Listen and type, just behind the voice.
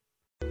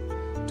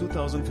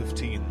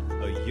2015,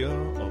 a year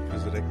of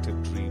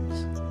resurrected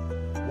dreams.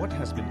 What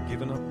has been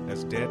given up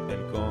as dead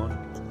and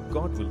gone,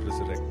 God will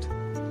resurrect.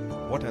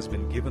 What has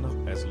been given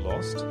up as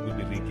lost will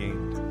be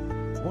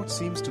regained. What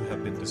seems to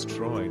have been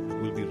destroyed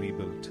will be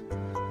rebuilt.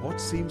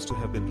 What seems to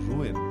have been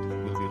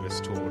ruined will be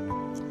restored.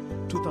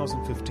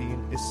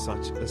 2015 is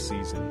such a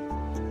season.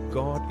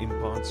 God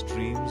imparts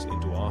dreams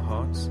into our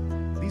hearts.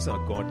 These are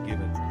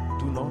God-given.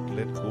 Do not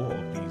let go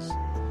of these.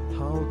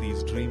 How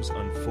these dreams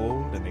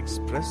unfold and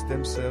express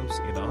themselves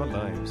in our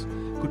lives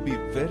could be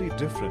very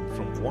different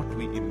from what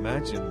we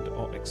imagined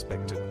or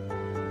expected.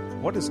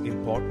 What is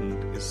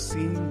important is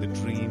seeing the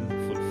dream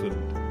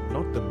fulfilled,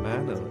 not the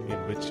manner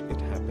in which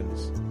it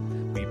happens.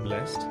 Be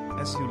blessed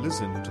as you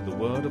listen to the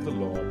word of the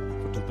Lord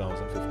for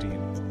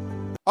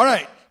 2015. All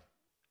right.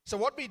 So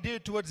what we do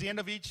towards the end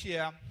of each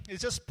year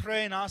is just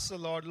pray and ask the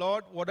Lord,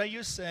 Lord, what are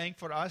you saying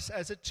for us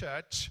as a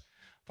church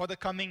for the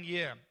coming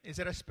year?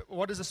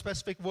 What is a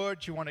specific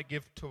word you want to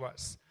give to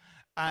us?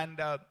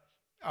 And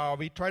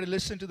we try to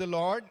listen to the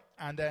Lord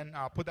and then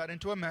put that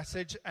into a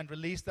message and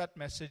release that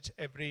message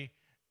every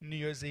New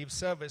Year's Eve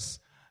service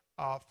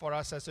for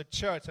us as a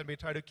church. And we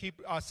try to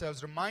keep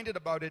ourselves reminded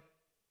about it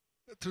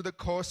through the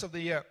course of the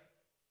year.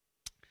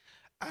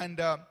 And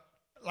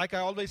like I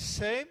always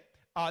say,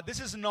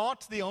 this is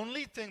not the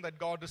only thing that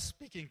God is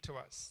speaking to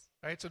us,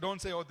 right? So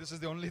don't say, oh, this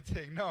is the only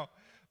thing. No,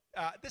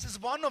 this is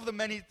one of the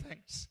many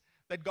things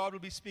that God will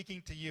be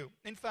speaking to you.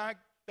 In fact,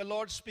 the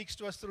Lord speaks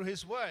to us through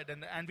His Word,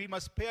 and we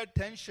must pay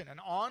attention and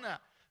honor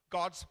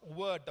God's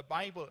Word, the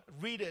Bible,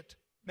 read it,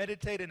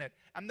 meditate in it.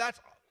 And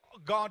that's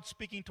God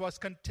speaking to us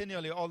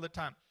continually all the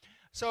time.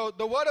 So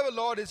the Word of the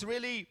Lord is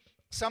really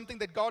something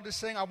that God is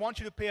saying, I want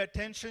you to pay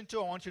attention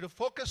to, I want you to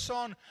focus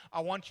on,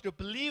 I want you to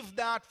believe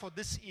that for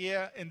this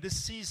year, in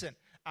this season.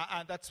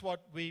 And that's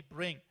what we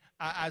bring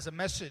as a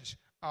message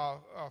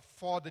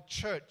for the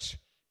church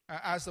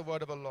as the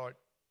word of the Lord.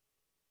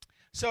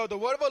 So the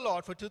word of the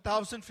Lord for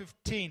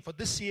 2015, for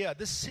this year,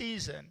 this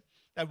season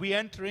that we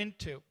enter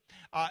into,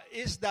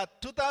 is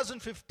that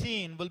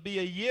 2015 will be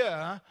a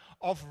year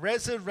of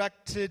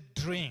resurrected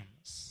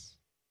dreams.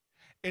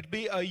 It'll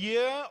be a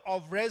year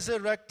of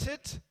resurrected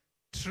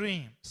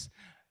dreams,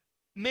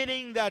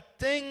 meaning that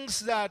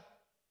things that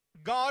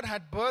God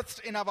had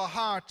birthed in our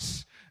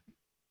hearts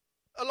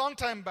a long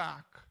time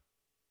back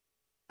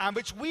and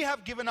which we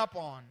have given up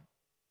on,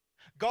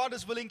 God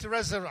is willing to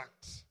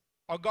resurrect,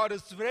 or God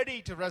is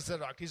ready to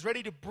resurrect. He's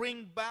ready to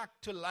bring back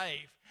to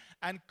life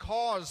and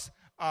cause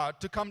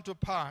to come to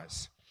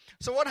pass.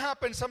 So what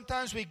happens,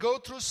 sometimes we go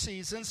through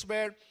seasons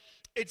where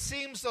it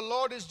seems the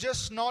Lord is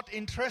just not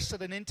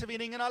interested in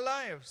intervening in our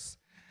lives.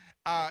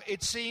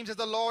 It seems that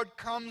the Lord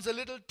comes a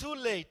little too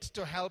late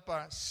to help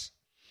us.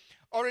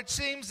 Or it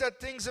seems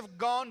that things have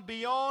gone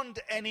beyond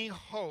any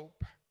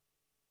hope.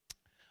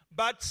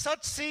 But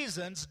such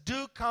seasons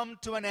do come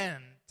to an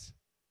end.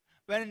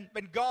 When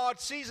God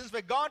seasons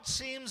where God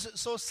seems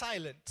so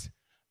silent,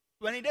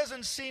 when He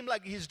doesn't seem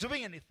like He's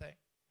doing anything,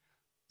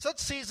 such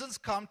seasons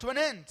come to an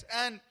end.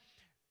 And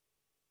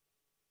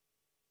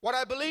what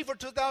I believe for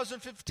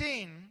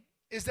 2015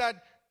 is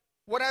that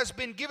what has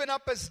been given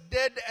up as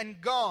dead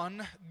and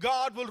gone,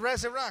 God will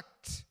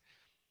resurrect.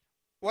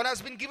 What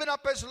has been given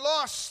up as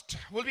lost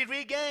will be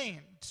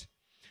regained.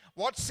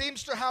 What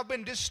seems to have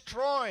been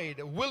destroyed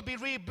will be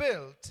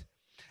rebuilt.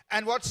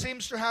 And what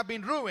seems to have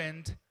been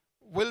ruined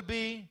will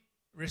be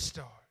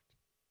restored.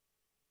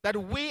 That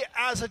we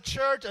as a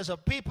church, as a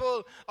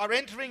people, are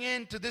entering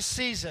into this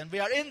season. We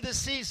are in this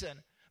season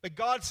where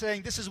God's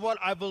saying, this is what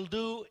I will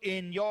do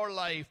in your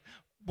life.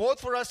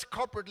 Both for us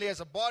corporately as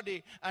a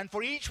body and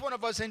for each one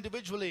of us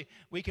individually,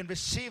 we can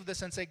receive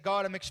this and say,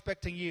 God, I'm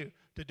expecting you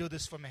to do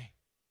this for me.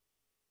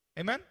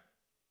 Amen?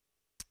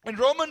 In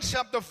Romans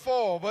chapter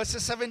 4,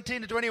 verses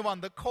 17 to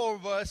 21, the core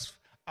verse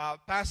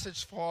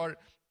passage for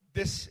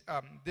this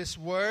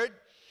word,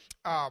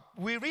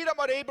 we read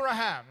about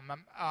Abraham,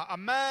 a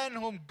man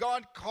whom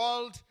God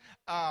called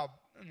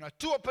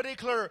with a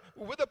particular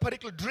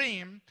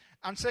dream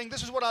and saying,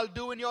 this is what I'll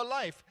do in your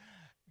life.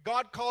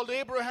 God called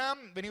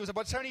Abraham when he was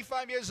about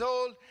 75 years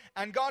old,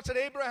 and God said,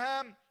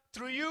 Abraham,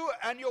 through you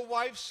and your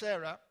wife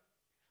Sarah,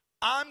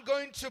 I'm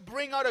going to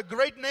bring out a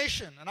great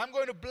nation, and I'm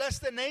going to bless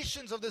the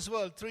nations of this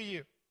world through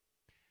you.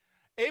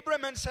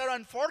 Abraham and Sarah,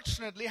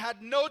 unfortunately,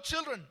 had no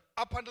children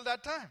up until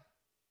that time.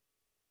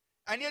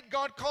 And yet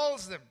God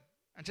calls them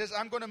and says,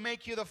 I'm going to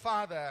make you the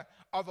father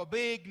of a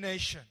big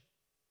nation.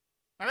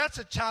 And that's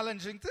a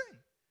challenging thing.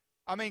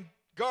 I mean,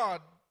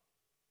 God,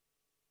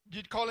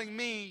 you're calling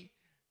me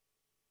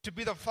to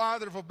be the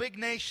father of a big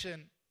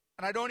nation,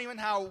 and I don't even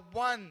have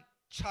one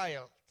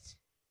child.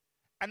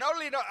 And not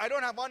only I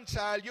don't have one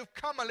child, you've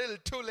come a little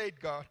too late,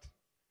 God.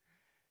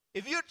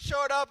 If you'd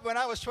showed up when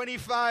I was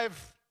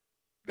 25,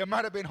 there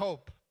might have been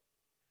hope.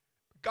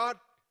 God,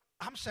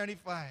 I'm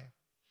 75.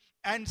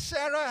 And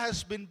Sarah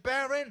has been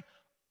barren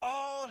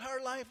all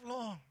her life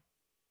long.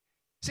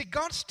 See,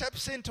 God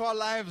steps into our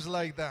lives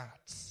like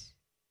that,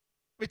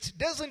 which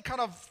doesn't kind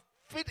of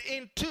fit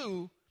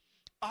into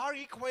our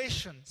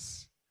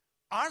equations.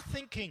 Our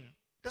thinking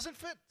doesn't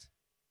fit.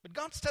 But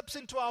God steps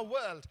into our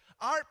world,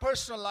 our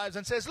personal lives,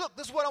 and says, look,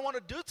 this is what I want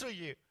to do through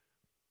you.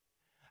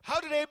 How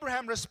did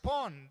Abraham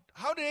respond?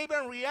 How did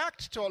Abraham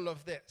react to all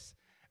of this?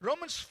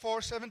 Romans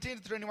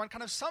 4:17-21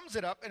 kind of sums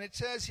it up, and it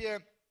says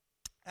here,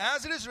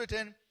 as it is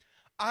written,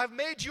 I have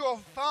made you a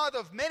father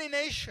of many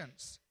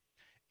nations,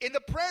 in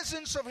the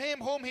presence of him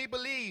whom he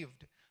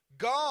believed,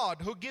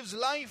 God who gives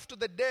life to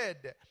the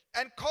dead,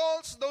 and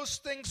calls those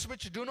things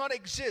which do not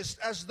exist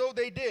as though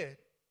they did,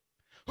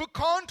 who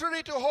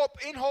contrary to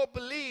hope, in hope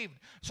believed,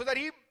 so that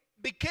he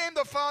became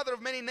the father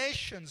of many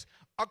nations,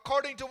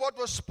 according to what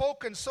was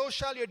spoken, so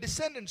shall your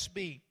descendants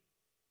be.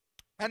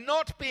 And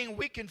not being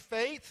weak in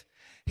faith,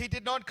 he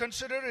did not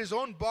consider his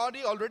own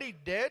body already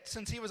dead,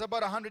 since he was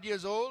about 100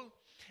 years old,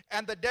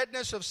 and the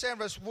deadness of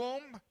Sarah's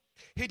womb.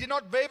 He did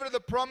not waver in the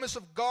promise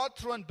of God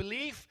through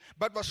unbelief,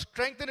 but was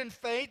strengthened in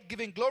faith,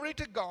 giving glory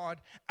to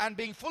God, and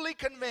being fully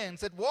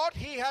convinced that what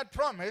he had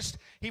promised,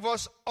 he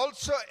was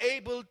also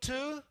able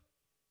to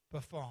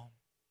perform.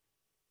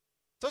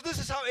 So this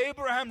is how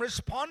Abraham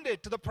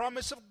responded to the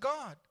promise of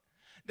God.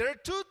 There are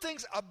two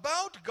things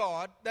about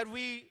God that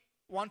we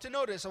want to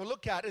notice or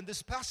look at in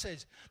this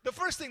passage. The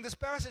first thing this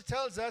passage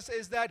tells us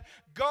is that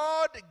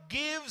God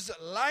gives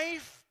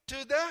life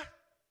to the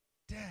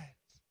dead.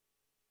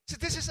 So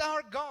this is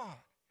our God.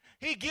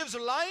 He gives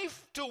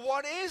life to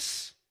what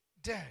is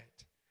dead.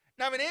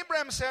 Now in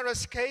Abraham and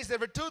Sarah's case, there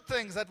were two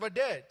things that were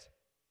dead.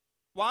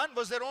 One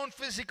was their own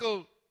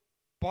physical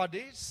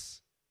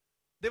bodies.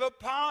 They were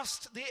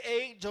past the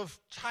age of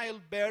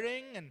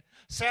childbearing, and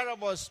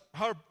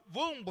her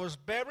womb was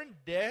barren,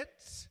 dead.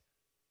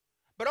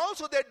 But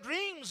also their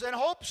dreams and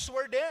hopes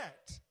were dead.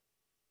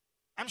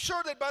 I'm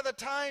sure that by the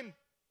time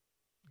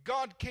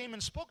God came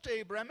and spoke to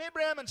Abraham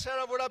and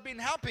Sarah would have been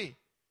happy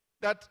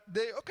that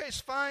okay, it's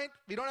fine,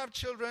 we don't have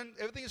children,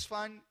 everything is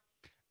fine,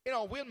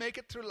 we'll make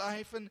it through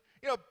life. And,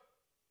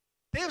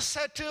 they've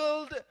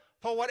settled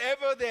for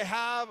whatever they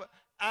have,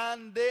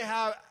 and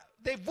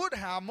they would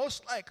have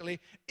most likely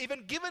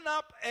even given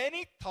up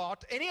any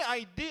thought, any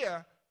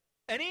idea,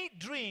 any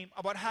dream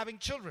about having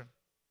children.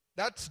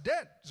 That's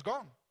dead, it's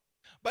gone.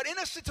 But in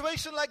a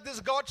situation like this,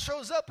 God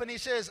shows up and he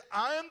says,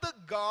 I am the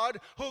God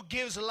who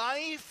gives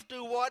life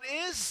to what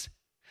is.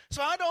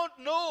 So I don't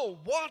know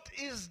what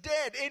is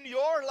dead in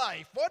your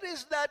life. What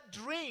is that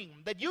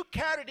dream that you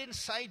carried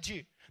inside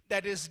you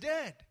that is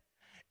dead?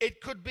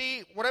 It could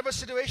be whatever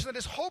situation that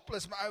is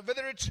hopeless,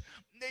 whether it's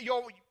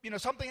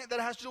something that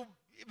has to do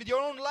with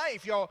your own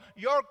life, your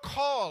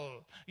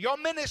call, your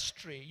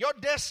ministry, your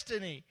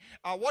destiny,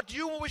 what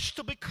you wish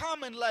to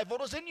become in life, what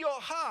was in your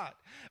heart.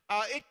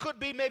 It could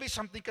be maybe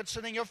something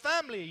concerning your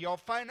family, your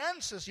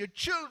finances, your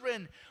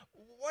children,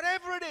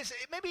 whatever it is.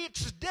 Maybe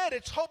it's dead,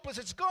 it's hopeless,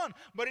 it's gone.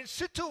 But in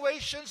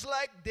situations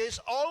like this,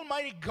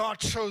 Almighty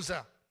God shows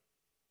up.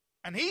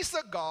 And he's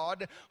the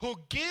God who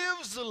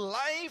gives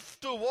life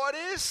to what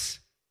is.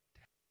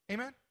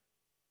 Amen?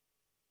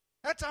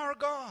 That's our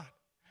God.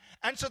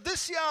 And so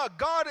this year,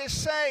 God is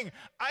saying,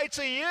 it's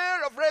a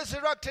year of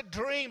resurrected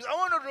dreams. I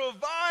want to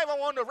revive, I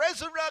want to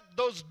resurrect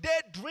those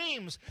dead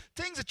dreams.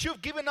 Things that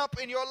you've given up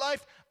in your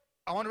life,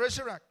 I want to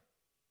resurrect.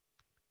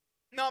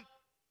 Now,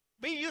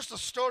 we used the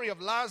story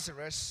of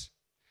Lazarus,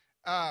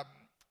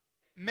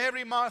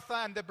 Mary,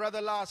 Martha, and their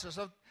brother Lazarus.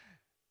 So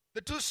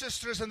the two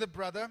sisters and the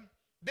brother,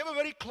 they were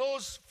very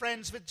close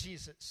friends with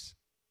Jesus.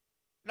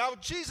 Now,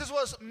 Jesus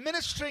was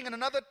ministering in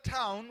another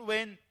town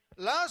when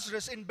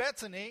Lazarus in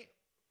Bethany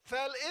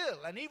fell ill,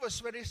 and he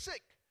was very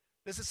sick.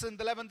 This is in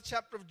the 11th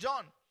chapter of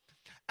John.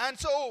 And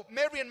so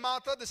Mary and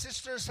Martha, the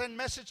sisters, sent a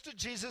message to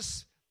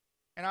Jesus,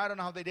 and I don't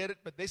know how they did it,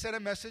 but they sent a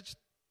message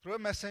through a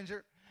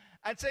messenger,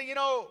 and saying,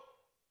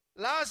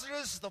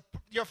 Lazarus,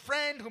 your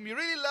friend whom you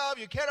really love,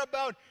 you care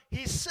about,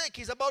 he's sick,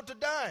 he's about to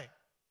die.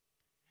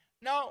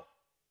 Now,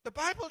 the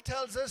Bible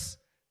tells us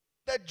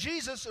that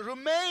Jesus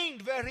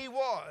remained where he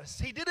was.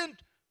 He didn't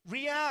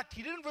react,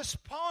 he didn't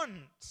respond.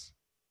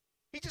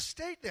 He just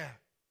stayed there.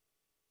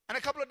 And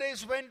a couple of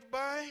days went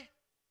by,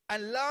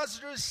 and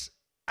Lazarus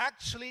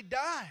actually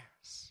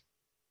dies.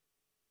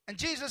 And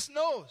Jesus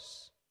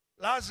knows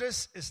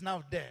Lazarus is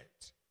now dead.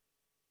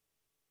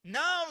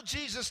 Now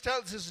Jesus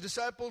tells his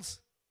disciples,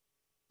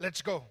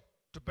 let's go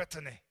to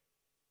Bethany.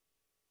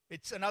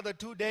 It's another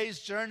 2 days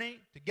journey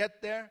to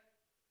get there.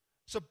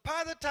 So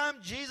by the time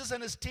Jesus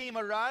and his team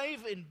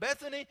arrive in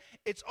Bethany,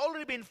 it's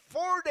already been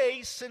 4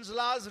 days since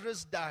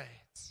Lazarus died.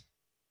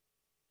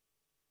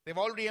 They've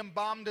already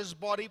embalmed his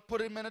body, put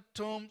him in a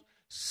tomb,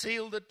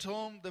 sealed the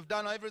tomb. They've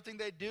done everything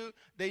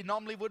they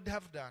normally would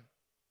have done.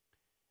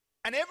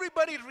 And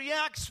everybody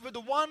reacts with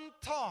one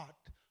thought.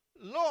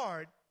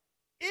 Lord,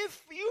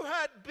 if you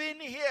had been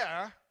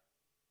here,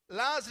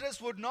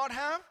 Lazarus would not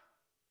have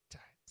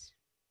died.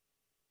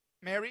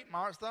 Mary,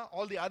 Martha,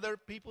 all the other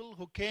people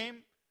who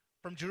came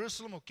from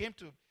Jerusalem, who came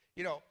to,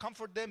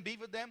 comfort them, be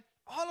with them,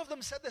 all of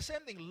them said the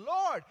same thing.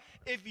 Lord,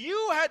 if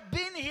you had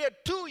been here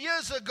 2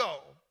 years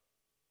ago,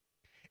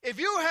 if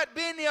you had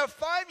been here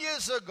 5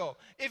 years ago,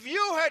 if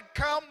you had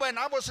come when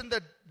I was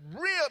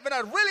when I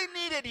really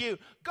needed you,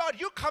 God,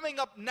 you're coming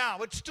up now.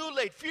 It's too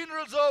late.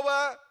 Funeral's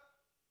over.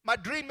 My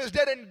dream is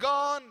dead and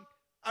gone.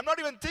 I'm not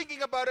even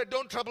thinking about it.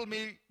 Don't trouble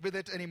me with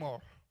it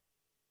anymore.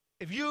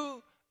 If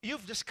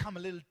you've just come a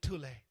little too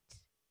late.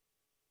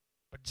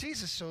 But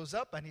Jesus shows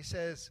up and he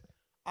says,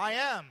 I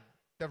am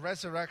the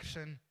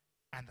resurrection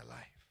and the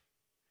life.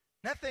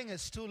 Nothing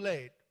is too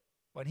late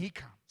when he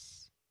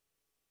comes.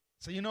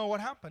 So you know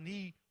what happened?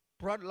 He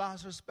brought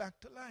Lazarus back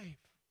to life.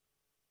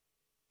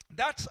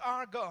 That's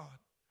our God.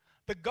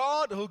 The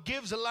God who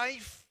gives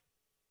life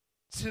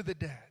to the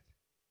dead.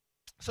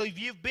 So if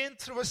you've been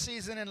through a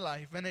season in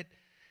life and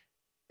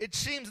it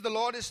seems the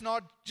Lord is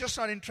not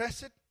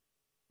interested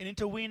in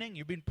intervening,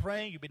 you've been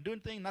praying, you've been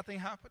doing things, nothing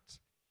happens.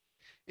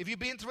 If you've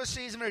been through a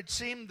season where it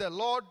seemed the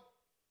Lord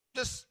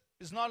just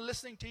is not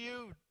listening to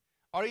you,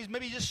 or he's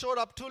maybe just showed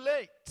up too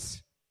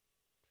late,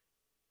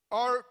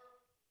 or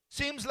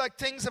seems like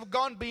things have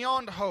gone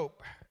beyond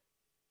hope,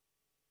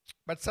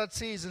 but such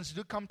seasons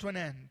do come to an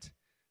end,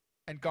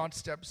 and God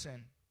steps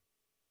in.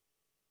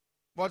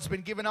 What's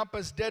been given up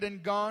as dead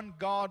and gone,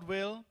 God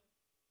will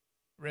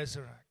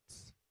resurrect.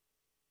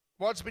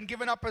 What's been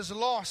given up as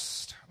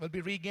lost will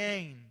be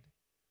regained.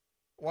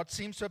 What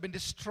seems to have been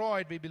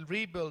destroyed will be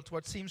rebuilt.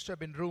 What seems to have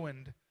been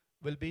ruined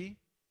will be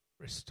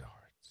restored.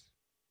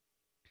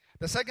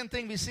 The second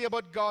thing we see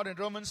about God in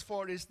Romans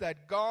 4 is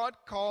that God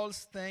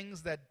calls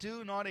things that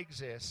do not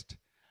exist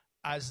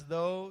as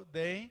though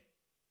they,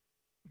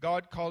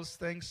 God calls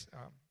things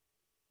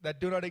that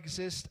do not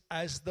exist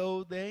as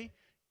though they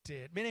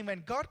did. Meaning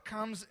when God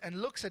comes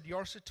and looks at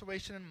your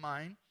situation and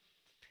mine,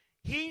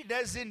 he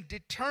doesn't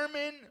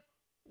determine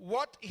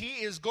what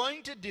he is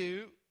going to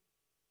do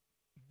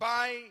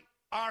by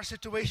our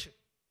situation.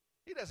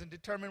 He doesn't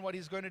determine what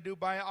he's going to do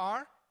by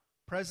our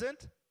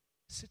present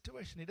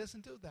situation. He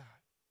doesn't do that.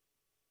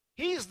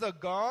 He's the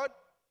God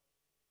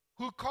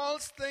who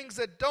calls things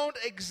that don't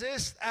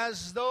exist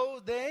as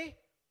though they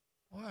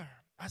were,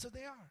 as though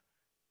they are.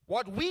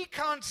 What we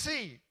can't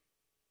see,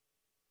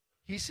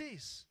 he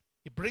sees.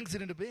 He brings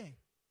it into being.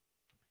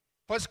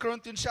 1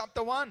 Corinthians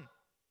chapter 1,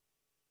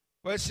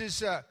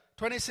 verses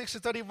 26 to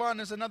 31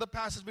 is another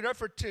passage we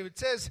refer to. It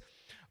says,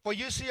 for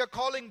you see a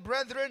calling,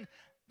 brethren,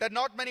 that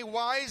not many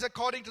wise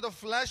according to the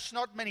flesh,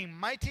 not many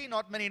mighty,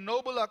 not many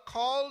noble are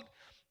called,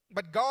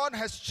 but God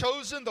has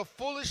chosen the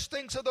foolish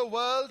things of the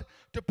world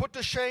to put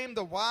to shame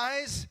the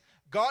wise.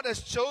 God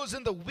has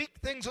chosen the weak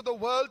things of the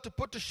world to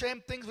put to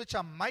shame things which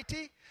are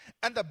mighty,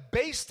 and the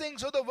base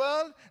things of the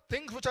world,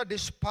 things which are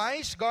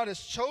despised, God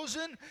has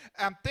chosen,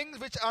 and things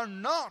which are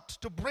not,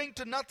 to bring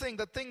to nothing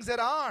the things that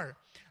are,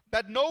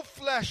 that no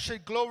flesh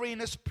should glory in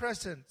his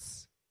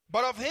presence.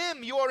 But of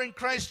him you are in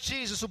Christ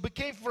Jesus, who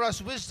became for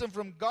us wisdom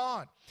from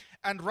God,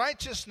 and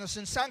righteousness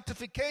and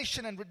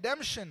sanctification and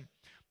redemption,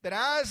 that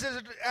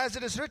as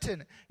it is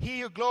written,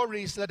 he who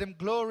glories, let him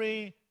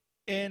glory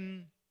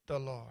in the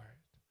Lord.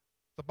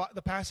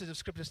 The passage of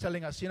Scripture is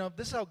telling us,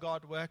 this is how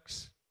God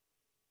works.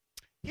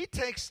 He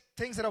takes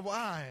things that are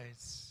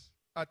wise,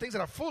 things that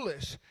are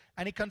foolish,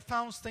 and he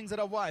confounds things that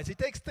are wise. He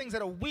takes things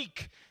that are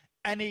weak,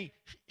 and he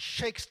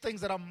shakes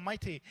things that are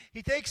mighty.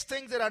 He takes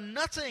things that are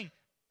nothing,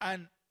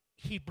 and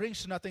he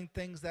brings to nothing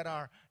things that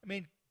are.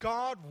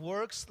 God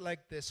works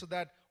like this, so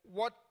that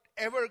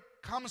whatever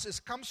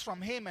comes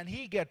from him, and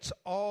he gets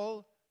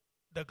all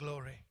the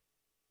glory.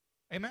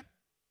 Amen?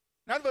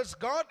 In other words,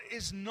 God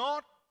is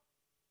not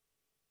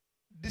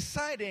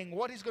deciding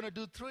what he's going to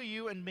do through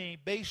you and me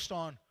based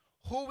on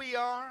who we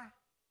are,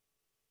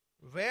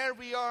 where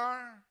we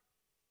are,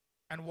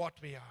 and what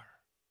we are.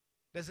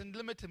 Doesn't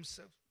limit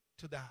himself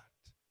to that.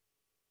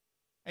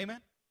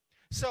 Amen?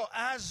 So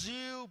as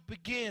you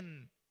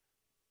begin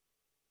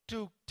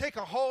to take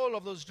a hold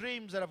of those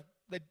dreams that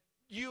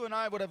you and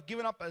I would have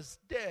given up as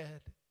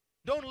dead,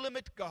 don't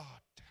limit God.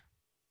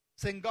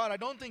 Saying, God, I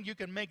don't think you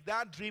can make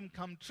that dream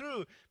come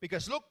true,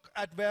 because look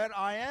at where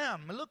I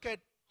am. Look at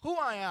who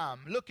I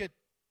am. Look at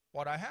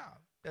what I have.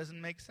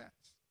 Doesn't make sense.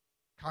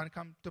 Can't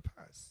come to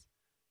pass.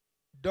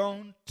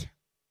 Don't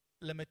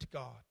limit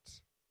God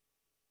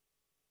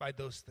by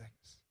those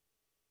things.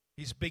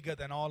 He's bigger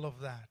than all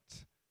of that.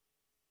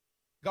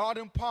 God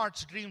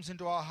imparts dreams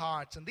into our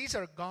hearts, and these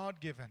are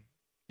God-given.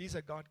 These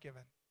are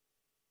God-given.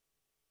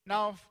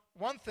 Now,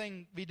 one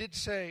thing we did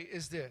say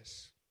is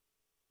this,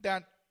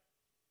 that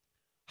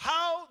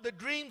how the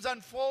dreams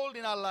unfold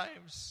in our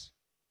lives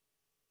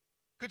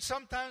could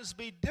sometimes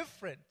be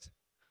different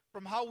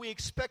from how we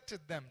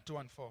expected them to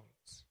unfold.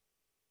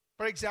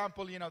 For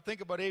example,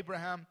 think about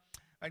Abraham.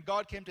 When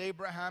God came to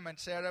Abraham and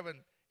Sarah,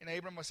 and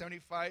Abraham was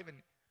 75, and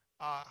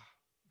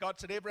God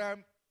said,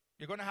 Abraham,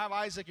 you're going to have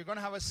Isaac, you're going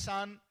to have a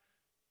son.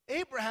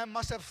 Abraham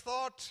must have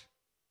thought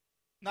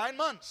 9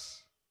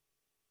 months.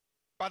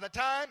 By the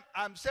time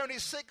I'm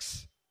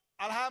 76,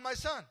 I'll have my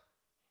son.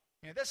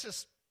 That's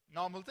just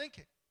normal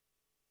thinking.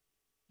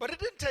 But it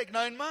didn't take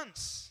 9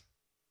 months.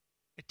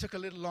 It took a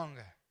little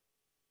longer.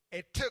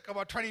 It took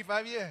about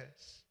 25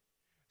 years.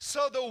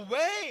 So the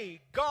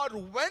way God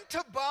went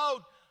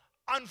about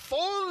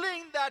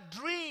unfolding that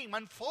dream,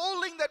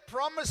 unfolding that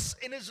promise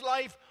in his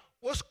life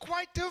was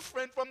quite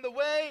different from the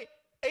way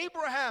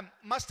Abraham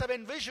must have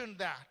envisioned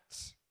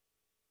that.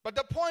 But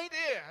the point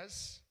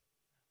is,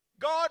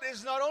 God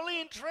is not only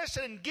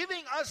interested in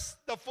giving us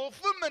the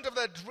fulfillment of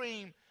that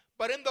dream,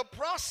 but in the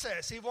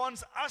process, He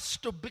wants us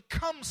to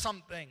become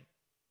something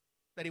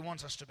that He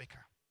wants us to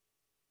become.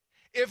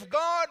 If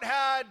God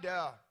had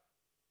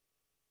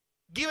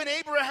given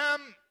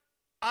Abraham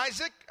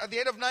Isaac at the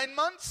end of 9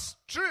 months,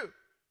 true,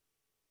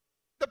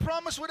 the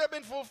promise would have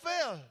been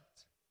fulfilled.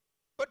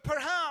 But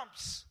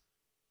perhaps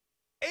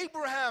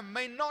Abraham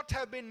may not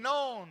have been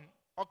known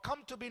or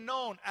come to be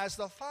known as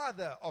the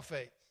father of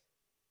faith.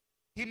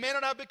 He may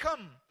not have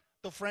become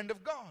the friend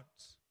of God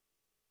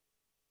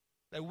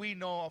that we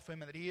know of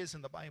him and that he is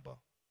in the Bible.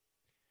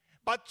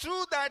 But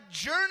through that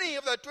journey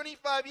of the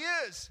 25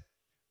 years,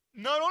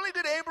 not only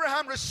did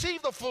Abraham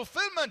receive the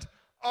fulfillment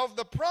of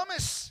the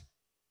promise,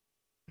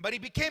 but he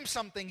became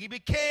something. He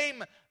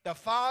became the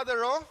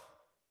father of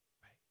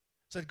faith.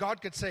 So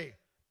God could say,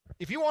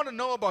 if you want to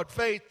know about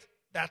faith,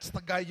 that's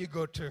the guy you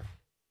go to.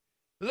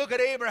 Look at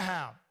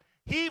Abraham.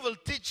 He will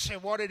teach you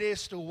what it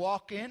is to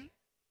walk in.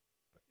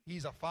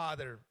 He's a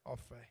father of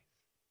faith.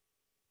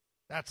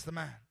 That's the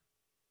man.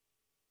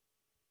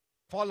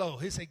 Follow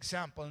his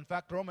example. In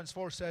fact, Romans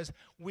 4 says,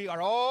 we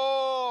are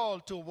all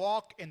to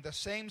walk in the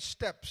same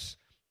steps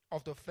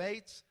of the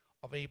faith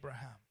of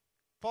Abraham.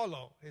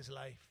 Follow his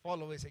life.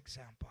 Follow his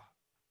example.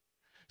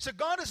 So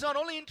God is not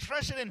only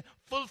interested in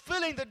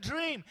fulfilling the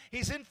dream,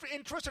 He's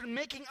interested in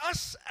making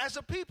us as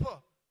a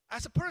people,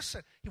 as a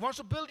person. He wants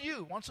to build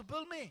you, wants to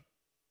build me.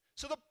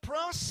 So the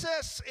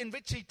process in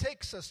which He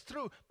takes us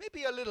through may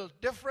be a little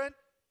different.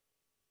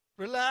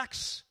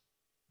 Relax.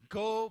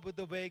 Go with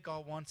the way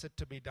God wants it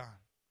to be done.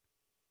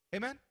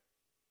 Amen?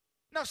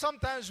 Now,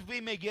 sometimes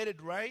we may get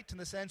it right, in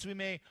the sense we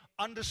may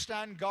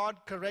understand God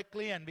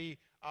correctly and we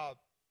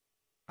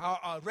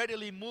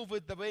readily move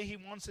with the way He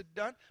wants it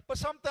done. But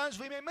sometimes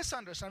we may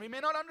misunderstand. We may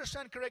not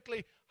understand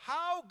correctly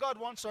how God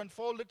wants to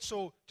unfold it,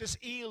 so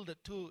just yield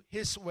to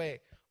His way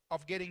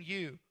of getting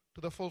you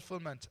to the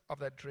fulfillment of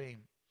that dream.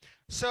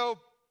 So,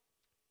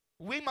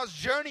 we must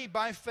journey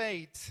by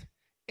faith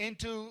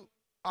into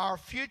our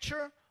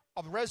future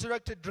of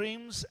resurrected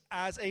dreams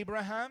as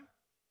Abraham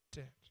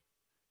did.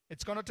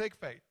 It's going to take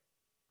faith.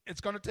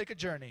 It's going to take a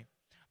journey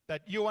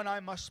that you and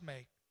I must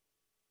make.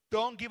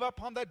 Don't give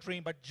up on that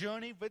dream, but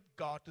journey with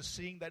God to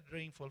seeing that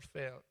dream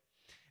fulfilled.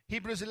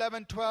 Hebrews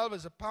 11:12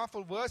 is a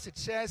powerful verse. It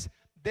says,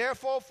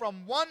 therefore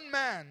from one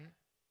man,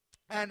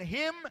 and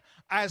him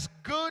as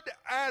good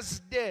as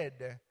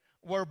dead,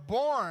 were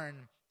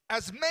born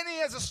as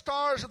many as the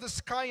stars of the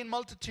sky in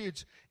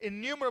multitudes,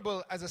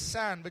 innumerable as the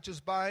sand which is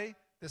by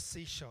the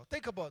seashore.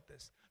 Think about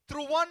this.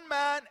 Through one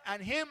man,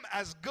 and him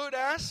as good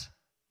as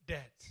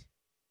dead.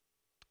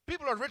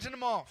 People had written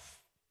him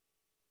off.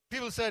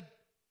 People said,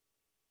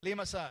 leave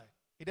him aside.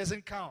 He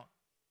doesn't count.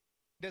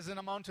 He doesn't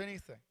amount to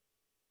anything.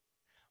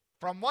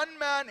 From one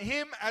man,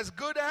 him as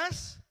good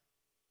as,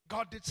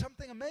 God did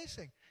something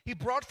amazing. He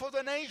brought forth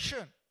a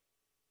nation.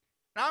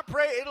 Now I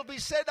pray it'll be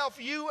said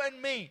of you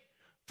and me,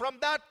 from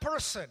that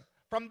person,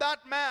 from that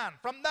man,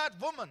 from that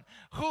woman,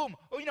 whom,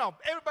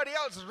 everybody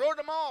else wrote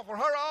him off or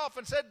her off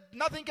and said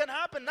nothing can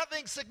happen,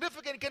 nothing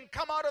significant can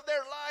come out of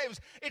their lives.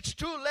 It's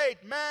too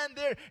late, man,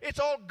 it's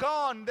all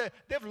gone.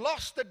 They've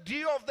lost the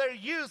dew of their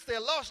youth. They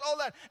lost all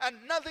that, and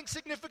nothing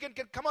significant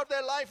can come out of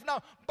their life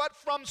now. But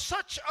from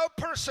such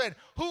a person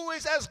who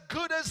is as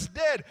good as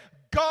dead,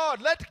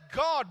 let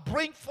God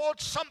bring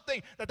forth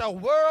something that the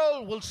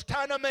world will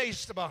stand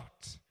amazed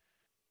about.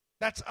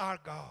 That's our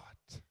God.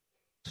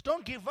 So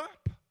don't give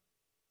up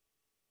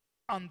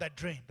on that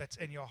dream that's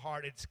in your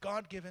heart. It's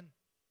God-given.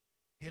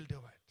 He'll do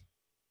it.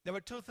 There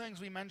were two things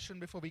we mentioned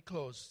before we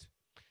closed.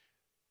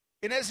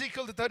 In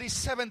Ezekiel, the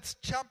 37th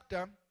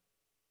chapter,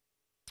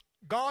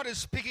 God is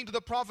speaking to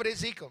the prophet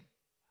Ezekiel.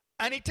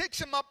 And He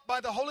takes him up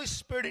by the Holy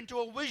Spirit into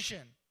a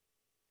vision.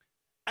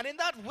 And in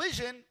that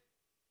vision,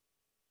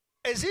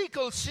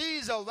 Ezekiel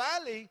sees a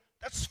valley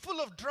that's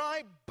full of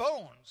dry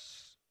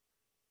bones.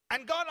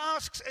 And God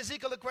asks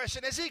Ezekiel the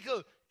question,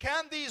 Ezekiel,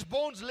 can these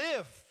bones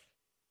live?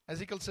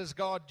 Ezekiel says,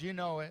 God, you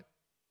know it.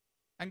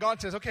 And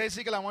God says, okay,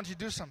 Ezekiel, I want you to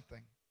do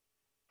something.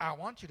 I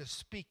want you to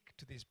speak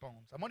to these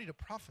bones. I want you to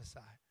prophesy.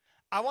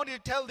 I want you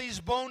to tell these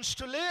bones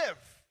to live.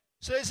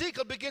 So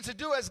Ezekiel begins to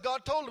do as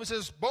God told him. He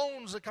says,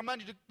 bones, I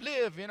command you to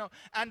live,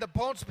 And the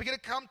bones begin to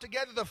come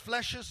together. The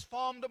flesh is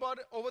formed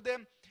over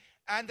them.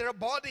 And there are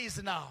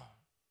bodies now.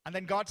 And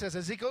then God says,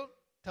 Ezekiel,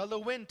 tell the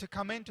wind to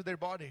come into their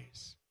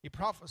bodies. He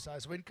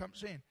prophesies, wind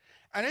comes in.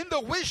 And in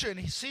the vision,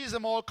 he sees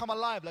them all come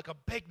alive like a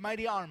big,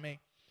 mighty army.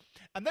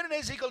 And then in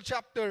Ezekiel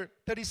chapter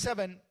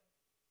 37,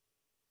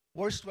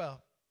 verse 12,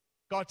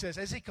 God says,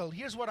 Ezekiel,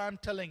 here's what I'm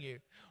telling you.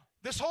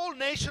 This whole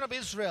nation of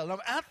Israel, now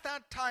at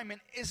that time in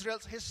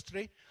Israel's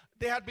history,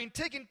 they had been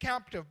taken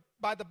captive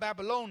by the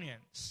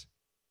Babylonians.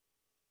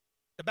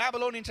 The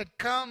Babylonians had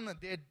come, and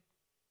they had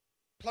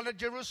plundered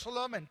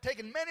Jerusalem and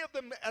taken many of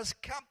them as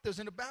captives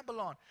into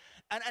Babylon.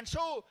 And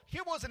so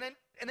here was an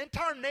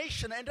entire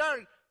nation, an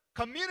entire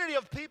community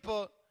of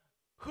people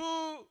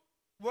who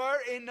were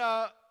in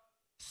a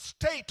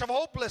state of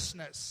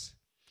hopelessness.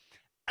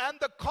 And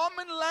the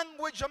common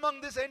language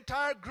among this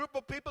entire group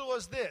of people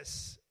was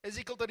this.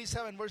 Ezekiel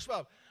 37 verse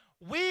 12.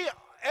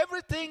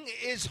 everything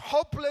is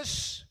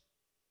hopeless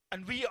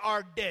and we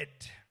are dead.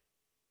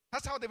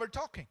 That's how they were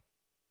talking.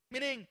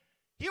 Meaning,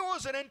 here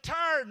was an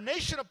entire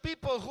nation of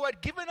people who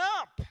had given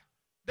up.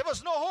 There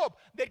was no hope.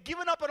 They'd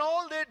given up on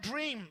all their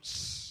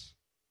dreams.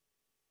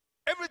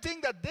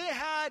 Everything that they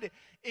had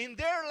in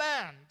their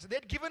land,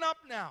 they'd given up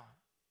now.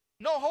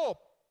 No hope.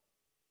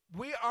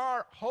 We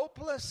are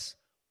hopeless.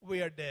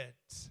 We are dead.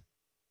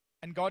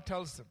 And God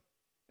tells them,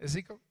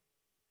 Ezekiel,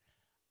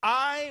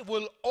 I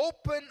will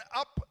open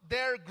up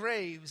their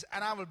graves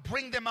and I will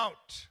bring them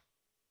out.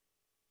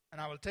 And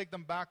I will take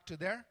them back to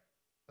their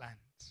land.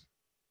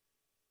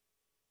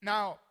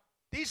 Now,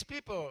 these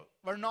people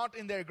were not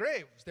in their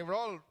graves. They were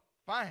all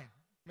fine,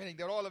 meaning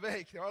they're all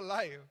awake, they're all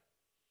alive.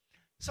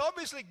 So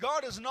obviously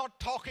God is not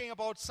talking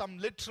about some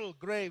literal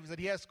graves that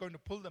he is going to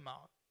pull them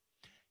out.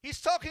 He's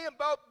talking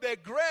about their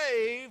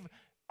grave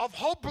of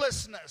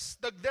hopelessness,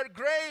 their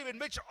grave in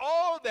which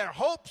all their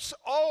hopes,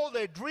 all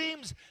their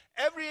dreams,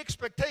 every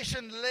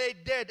expectation lay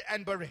dead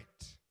and buried.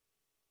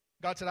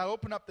 God said, I'll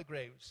open up the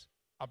graves.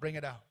 I'll bring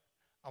it out.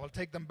 I will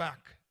take them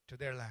back to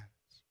their lands.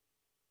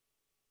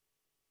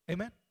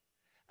 Amen?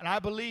 And I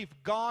believe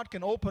God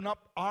can open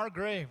up our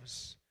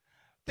graves.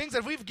 Things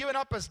that we've given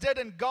up as dead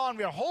and gone,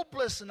 we are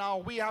hopeless now.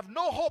 We have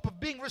no hope of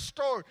being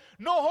restored,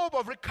 no hope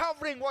of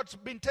recovering what's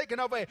been taken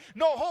away,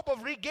 no hope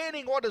of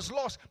regaining what is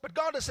lost. But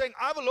God is saying,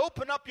 I will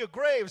open up your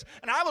graves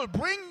and I will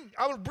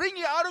bring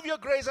you out of your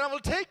graves and I will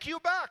take you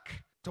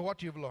back to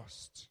what you've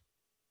lost.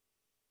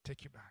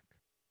 Take you back.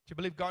 Do you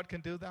believe God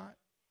can do that?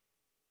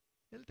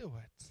 He'll do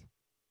it.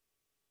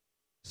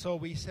 So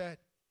we said,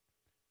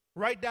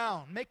 write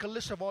down, make a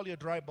list of all your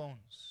dry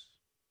bones.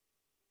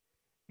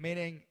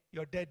 Meaning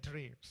your dead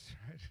dreams.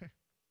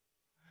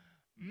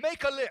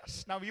 Make a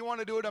list. Now, you want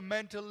to do it a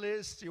mental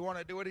list, you want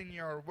to do it in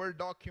your Word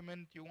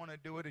document, you want to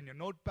do it in your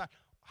notepad.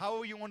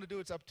 However you want to do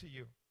it, it's up to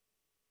you.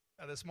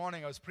 This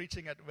morning I was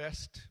preaching at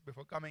West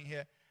before coming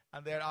here,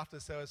 and there after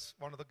service,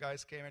 one of the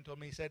guys came and told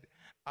me, he said,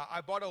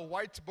 I bought a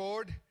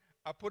whiteboard,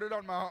 I put it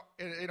on my,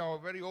 a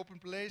very open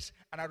place,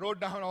 and I wrote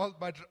down all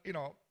my,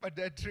 my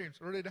dead dreams.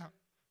 Wrote it down.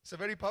 It's a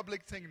very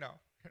public thing now.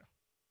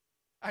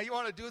 And you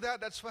want to do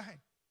that? That's fine.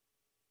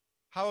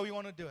 However you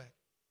want to do it.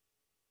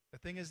 The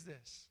thing is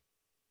this.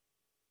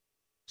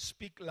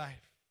 Speak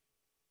life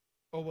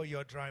over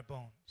your dry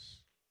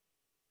bones.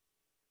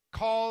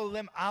 Call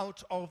them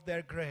out of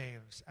their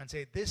graves and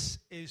say, this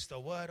is the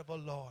word of the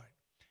Lord.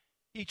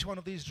 Each one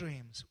of these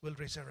dreams will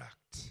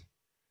resurrect.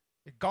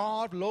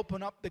 God will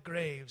open up the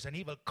graves and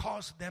he will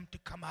cause them to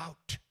come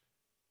out.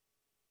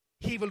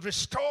 He will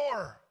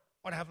restore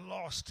what I have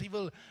lost. He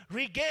will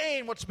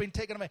regain what's been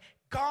taken away.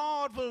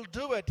 God will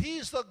do it.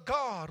 He's the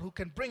God who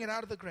can bring it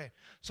out of the grave.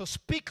 So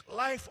speak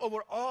life over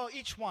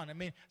each one. I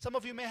mean, some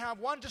of you may have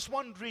just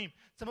one dream.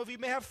 Some of you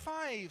may have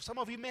 5. Some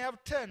of you may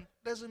have 10.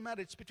 Doesn't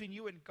matter. It's between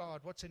you and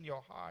God. What's in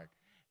your heart?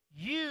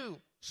 You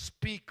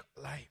speak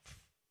life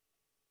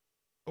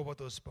over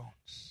those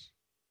bones.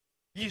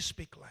 You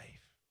speak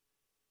life.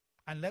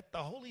 And let the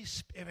Holy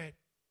Spirit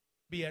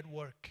be at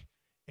work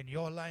in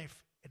your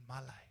life, in my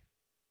life,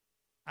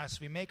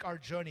 as we make our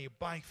journey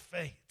by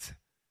faith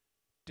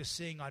to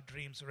seeing our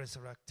dreams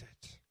resurrected.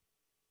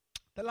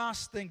 The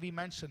last thing we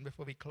mentioned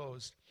before we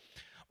closed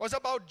was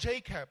about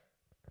Jacob.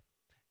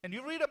 And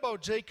you read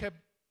about Jacob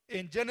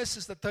in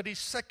Genesis, the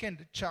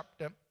 32nd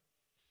chapter.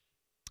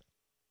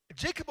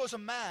 Jacob was a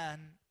man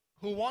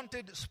who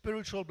wanted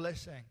spiritual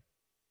blessing.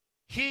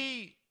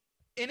 He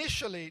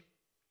initially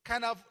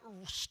kind of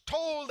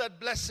stole that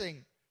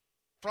blessing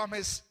from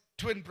his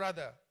twin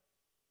brother,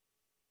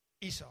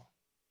 Esau.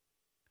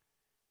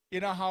 You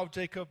know how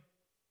Jacob,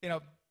 the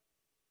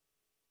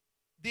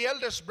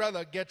eldest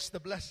brother gets the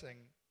blessing.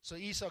 So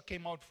Esau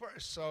came out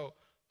first. So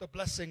the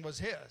blessing was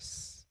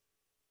his.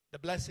 The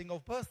blessing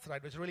of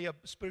birthright was really a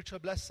spiritual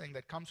blessing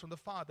that comes from the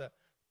father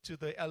to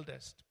the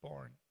eldest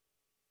born.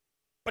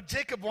 But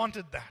Jacob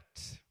wanted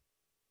that.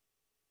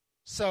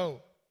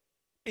 So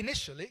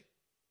initially,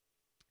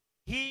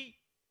 he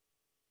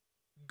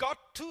got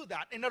to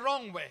that in a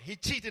wrong way. He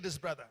cheated his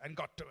brother and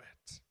got to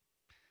it.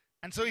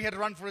 And so he had to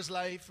run for his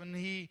life, and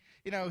he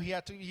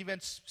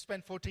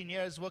spent 14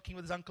 years working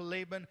with his uncle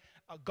Laban.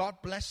 God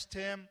blessed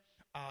him.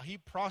 He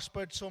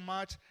prospered so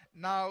much.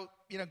 Now,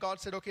 God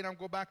said, okay, now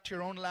go back to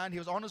your own land. He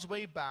was on his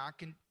way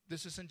back, and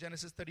this is in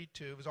Genesis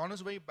 32. He was on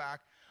his way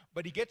back,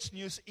 but he gets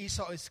news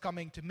Esau is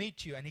coming to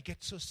meet you, and he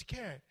gets so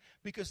scared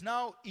because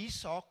now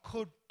Esau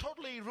could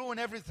totally ruin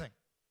everything.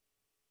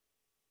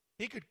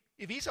 He could,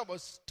 if Esau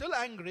was still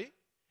angry,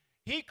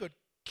 he could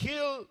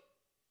kill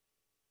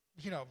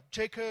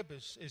Jacob,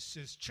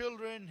 his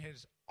children,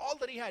 all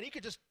that he had. He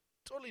could just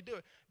totally do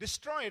it,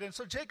 destroy it. And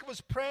so Jacob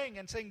was praying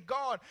and saying,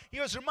 God,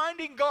 he was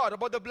reminding God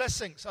about the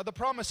blessings or the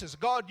promises.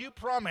 God, you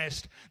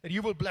promised that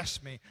you will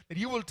bless me, that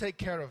you will take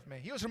care of me.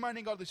 He was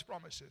reminding God these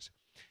promises.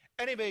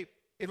 Anyway,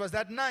 it was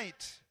that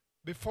night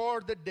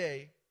before the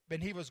day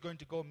when he was going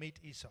to go meet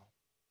Esau.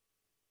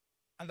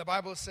 And the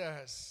Bible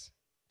says,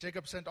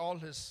 Jacob sent all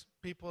his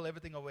people,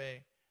 everything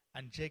away,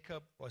 and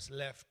Jacob was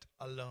left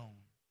alone.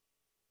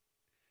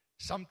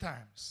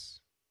 Sometimes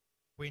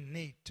we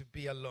need to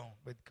be alone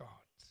with God.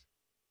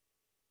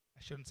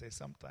 I shouldn't say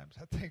sometimes.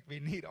 I think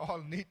we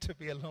all need to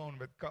be alone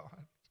with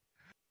God.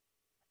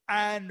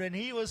 And when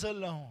he was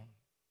alone,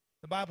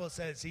 the Bible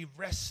says he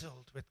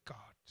wrestled with God.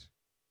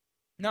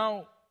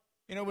 Now,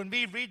 when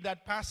we read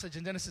that passage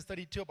in Genesis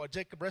 32 about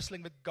Jacob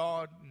wrestling with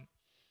God,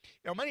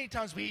 many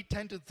times we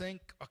tend to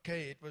think,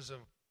 okay, it was a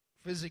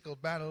physical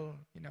battle.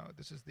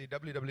 This is the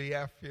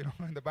WWF,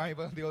 in the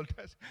Bible, the Old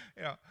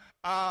Testament.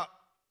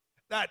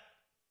 That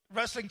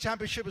wrestling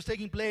championship was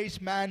taking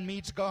place, man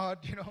meets God,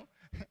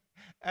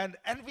 and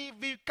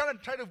we kind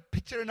of try to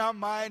picture in our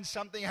minds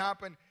something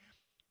happened.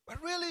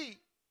 But really,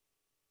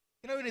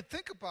 when you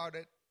think about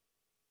it,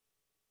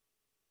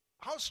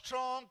 how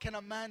strong can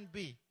a man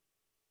be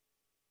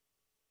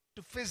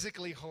to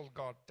physically hold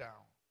God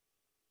down?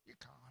 You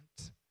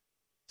can't.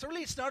 So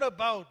really, it's not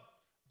about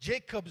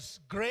Jacob's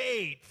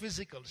great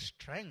physical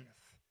strength.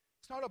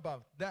 It's not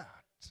about that.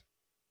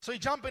 So you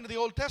jump into the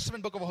Old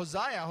Testament book of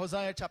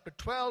Hosea chapter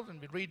 12,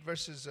 and we read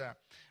verses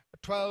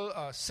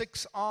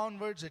 6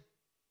 onwards. It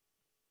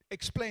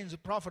explains the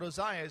prophet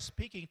Hosea is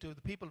speaking to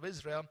the people of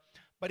Israel,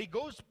 but he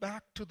goes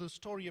back to the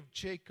story of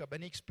Jacob,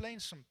 and he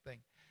explains something.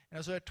 In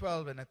Hosea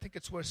 12, and I think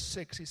it's verse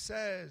 6, he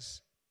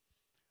says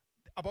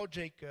about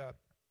Jacob,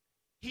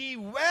 he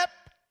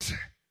wept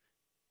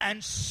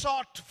and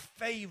sought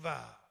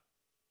favor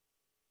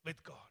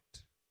with God.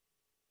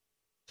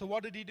 So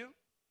what did he do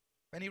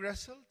when he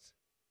wrestled?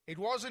 It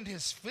wasn't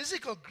his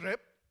physical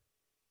grip,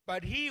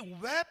 but he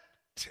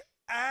wept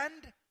and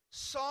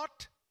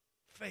sought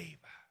favor.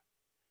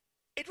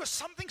 It was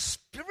something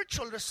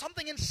spiritual. There's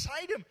something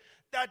inside him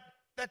that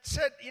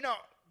said,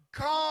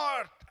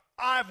 God,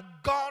 I've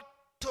got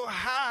to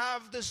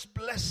have this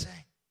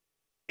blessing.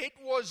 It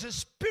was his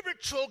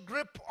spiritual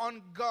grip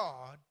on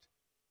God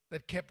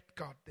that kept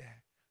God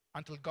there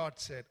until God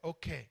said,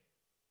 okay,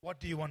 what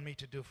do you want me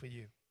to do for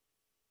you?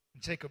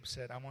 And Jacob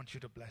said, I want you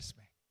to bless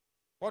me.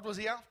 What was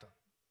he after?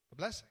 The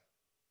blessing.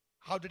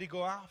 How did he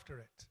go after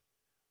it?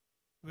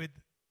 With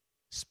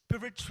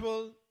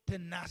spiritual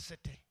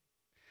tenacity,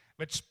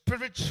 with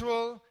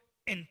spiritual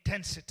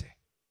intensity.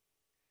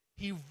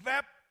 He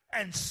wept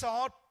and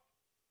sought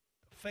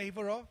the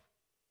favor of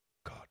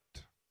God.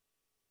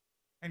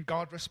 And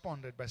God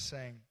responded by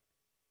saying,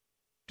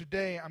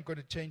 today I'm going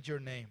to change your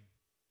name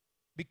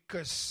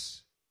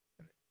because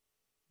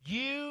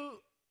you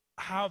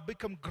have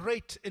become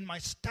great in my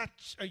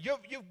stature.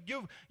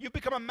 You've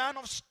become a man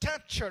of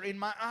stature in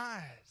my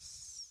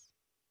eyes.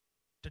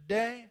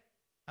 Today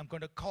I'm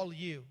going to call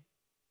you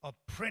a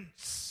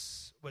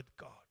prince with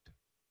God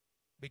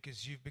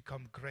because you've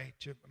become great.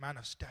 You're a man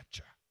of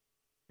stature.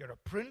 You're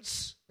a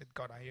prince with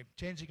God. I am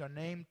changing your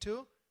name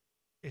to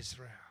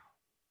Israel.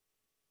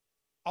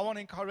 I want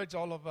to encourage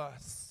all of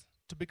us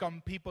to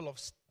become people of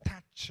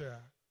stature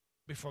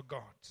before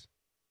God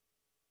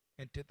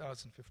in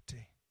 2015.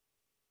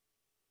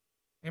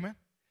 Amen?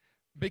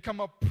 Become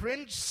a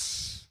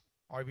prince,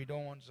 or if you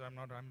don't want to,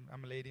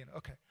 I'm a lady.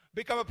 Okay.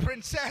 Become a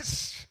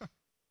princess,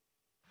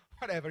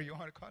 whatever you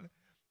want to call it,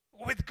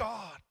 with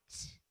God.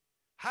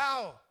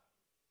 How?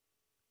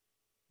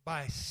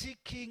 By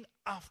seeking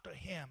after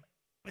him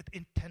with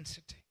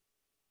intensity.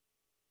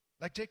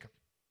 Like Jacob.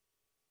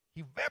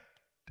 He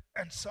wept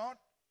and sought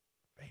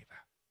favor.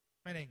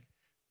 Meaning,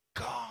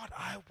 God,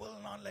 I will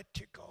not let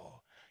you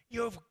go.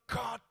 You've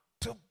got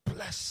to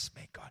bless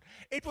me, God.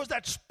 It was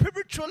that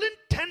spiritual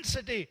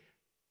intensity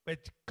which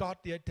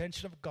got the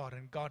attention of God.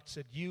 And God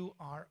said, you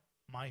are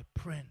my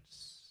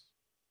prince.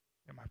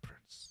 You're my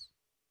prince.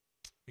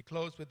 We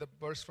close with the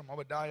verse from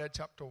Obadiah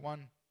chapter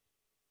 1,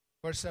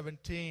 verse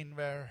 17,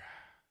 where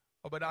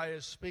Obadiah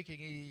is speaking.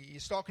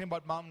 He's talking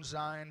about Mount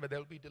Zion, where there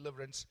will be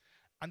deliverance.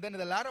 And then in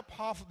the latter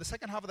half, the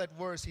second half of that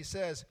verse, he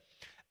says,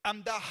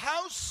 and the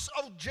house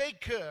of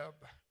Jacob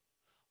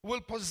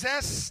will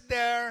possess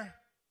their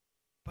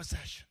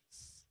possessions.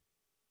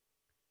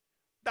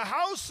 The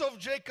house of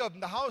Jacob,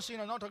 the house,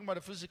 not talking about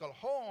a physical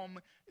home.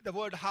 The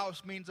word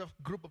house means a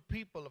group of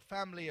people, a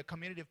family, a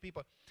community of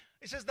people.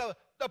 It says the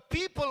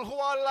people who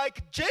are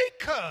like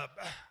Jacob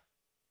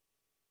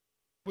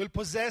will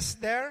possess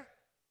their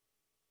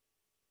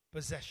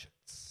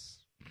possessions.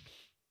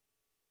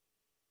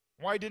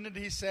 Why didn't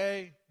he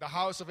say the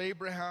house of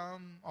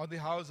Abraham or the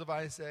house of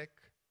Isaac?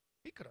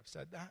 He could have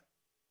said that.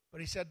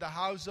 But he said the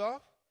house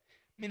of,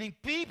 meaning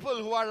people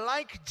who are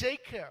like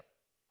Jacob,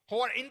 who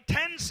are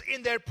intense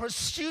in their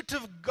pursuit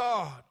of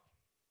God,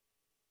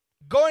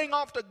 going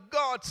after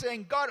God,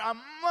 saying, God, I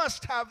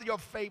must have your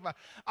favor.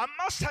 I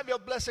must have your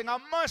blessing. I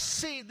must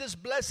see this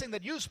blessing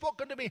that you've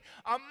spoken to me.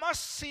 I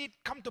must see it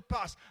come to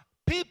pass.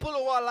 People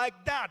who are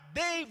like that,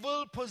 they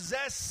will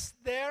possess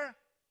their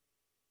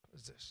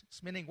possessions.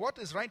 Meaning what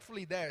is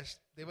rightfully theirs,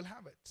 they will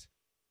have it.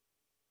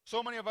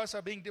 So many of us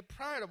are being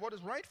deprived of what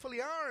is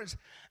rightfully ours.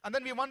 And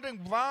then we're wondering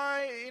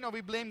why,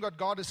 we blame God.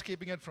 God is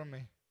keeping it from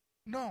me.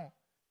 No.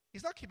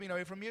 He's not keeping it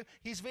away from you.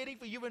 He's waiting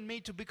for you and me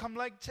to become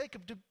like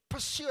Jacob, to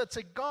pursue it.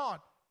 Say, God,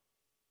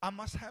 I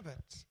must have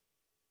it.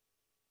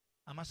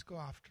 I must go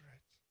after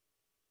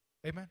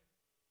it. Amen?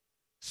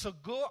 So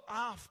go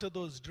after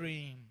those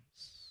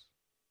dreams.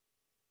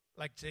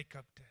 like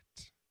Jacob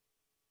did,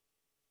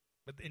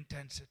 with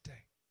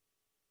intensity.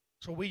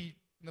 So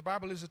the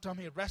Bible is a term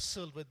here,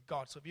 wrestle with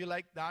God. So if you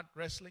like that,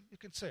 wrestling, you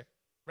can say,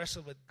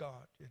 wrestle with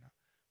God,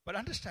 But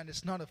understand,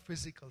 it's not a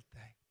physical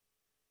thing.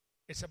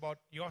 It's about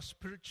your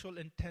spiritual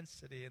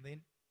intensity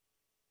and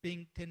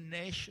being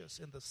tenacious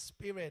in the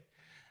spirit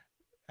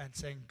and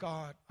saying,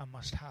 God, I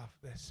must have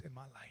this in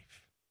my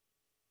life.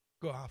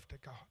 Go after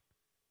God.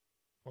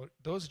 For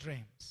those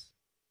dreams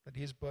that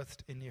He's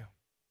birthed in you,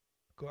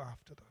 go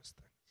after those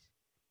things.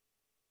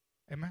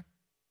 Amen?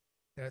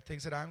 There are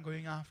things that I'm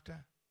going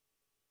after.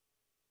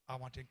 I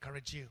want to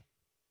encourage you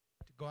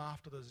to go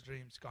after those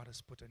dreams God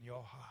has put in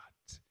your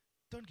heart.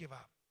 Don't give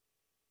up.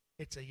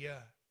 It's a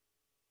year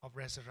of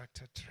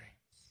resurrected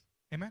dreams.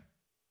 Amen?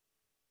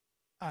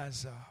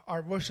 As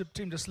our worship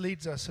team just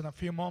leads us in a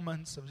few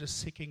moments of just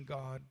seeking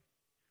God,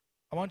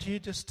 I want you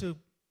just to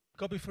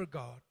go before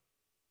God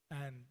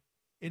and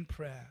in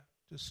prayer,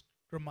 just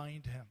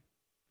remind Him,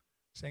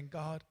 saying,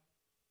 God,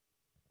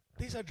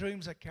 these are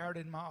dreams I carried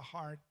in my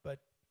heart, but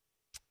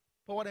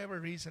for whatever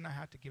reason, I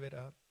had to give it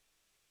up.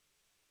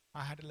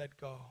 I had to let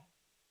go.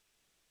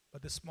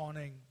 But this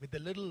morning, with the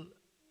little,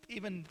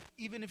 even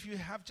if you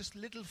have just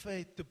little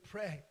faith to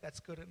pray,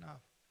 that's good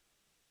enough.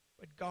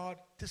 But God,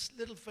 this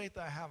little faith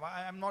I have,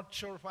 I'm not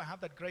sure if I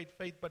have that great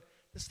faith, but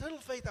this little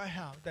faith I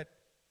have that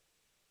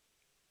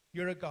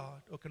you're a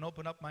God who can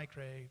open up my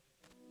grave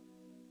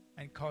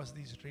and cause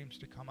these dreams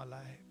to come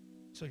alive.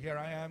 So here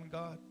I am,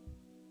 God.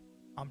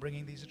 I'm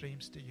bringing these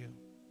dreams to you.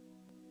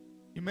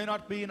 You may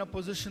not be in a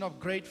position of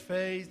great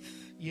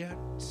faith yet,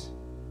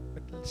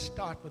 but let's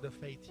start with the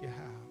faith you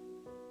have.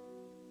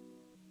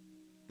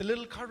 The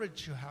little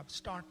courage you have,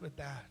 start with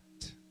that.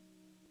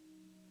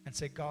 And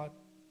say, God,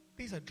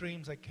 these are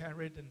dreams I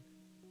carried,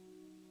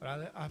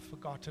 but I've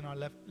forgotten or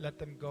let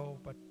them go.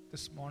 But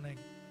this morning,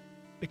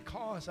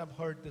 because I've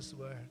heard these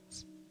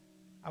words,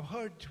 I've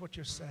heard what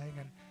you're saying,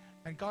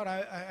 and God,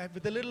 I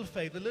with a little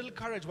faith, a little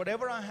courage,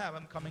 whatever I have,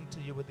 I'm coming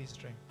to you with these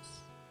dreams.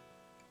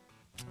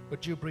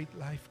 Would you breathe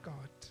life,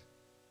 God?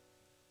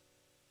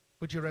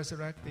 Would you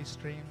resurrect these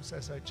dreams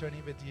as I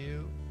journey with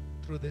you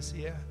through this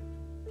year?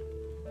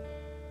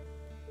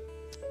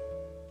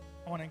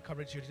 I want to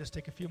encourage you to just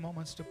take a few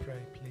moments to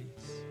pray,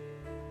 please.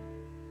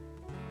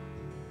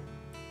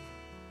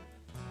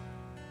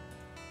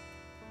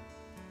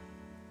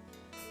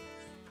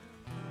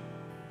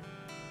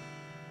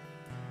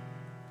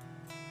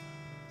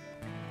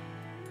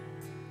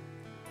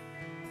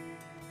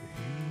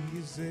 He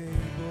is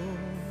able,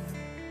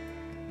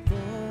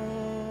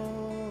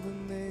 more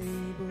than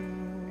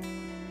able,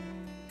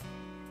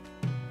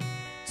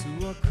 to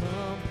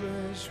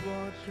accomplish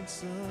what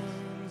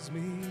concerns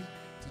me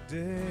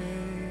today.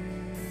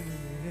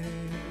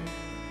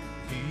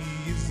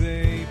 He is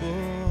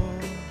able,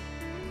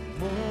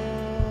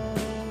 more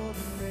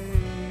than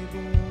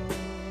able,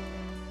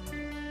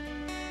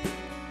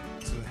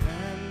 to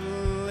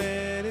handle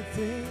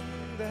anything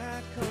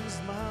that comes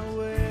my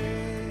way.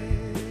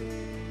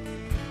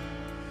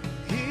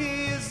 He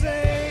is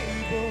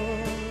able,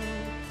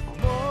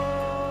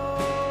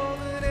 more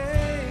than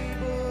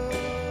able,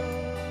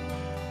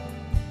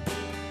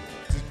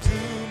 to do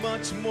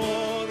much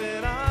more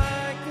than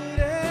I could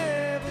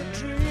ever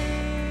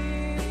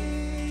dream.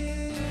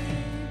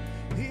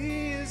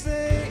 He is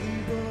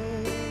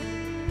able,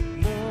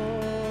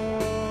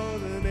 more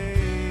than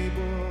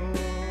able,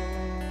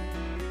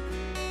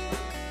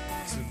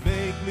 to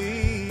make me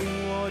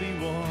what He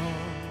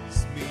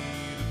wants me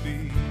to be.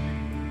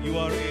 You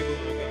are able,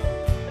 oh God.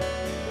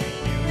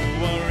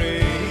 You are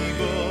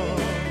able,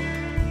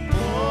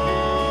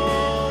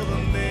 more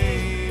than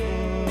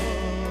able,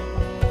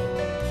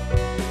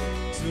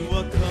 to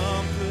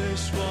accomplish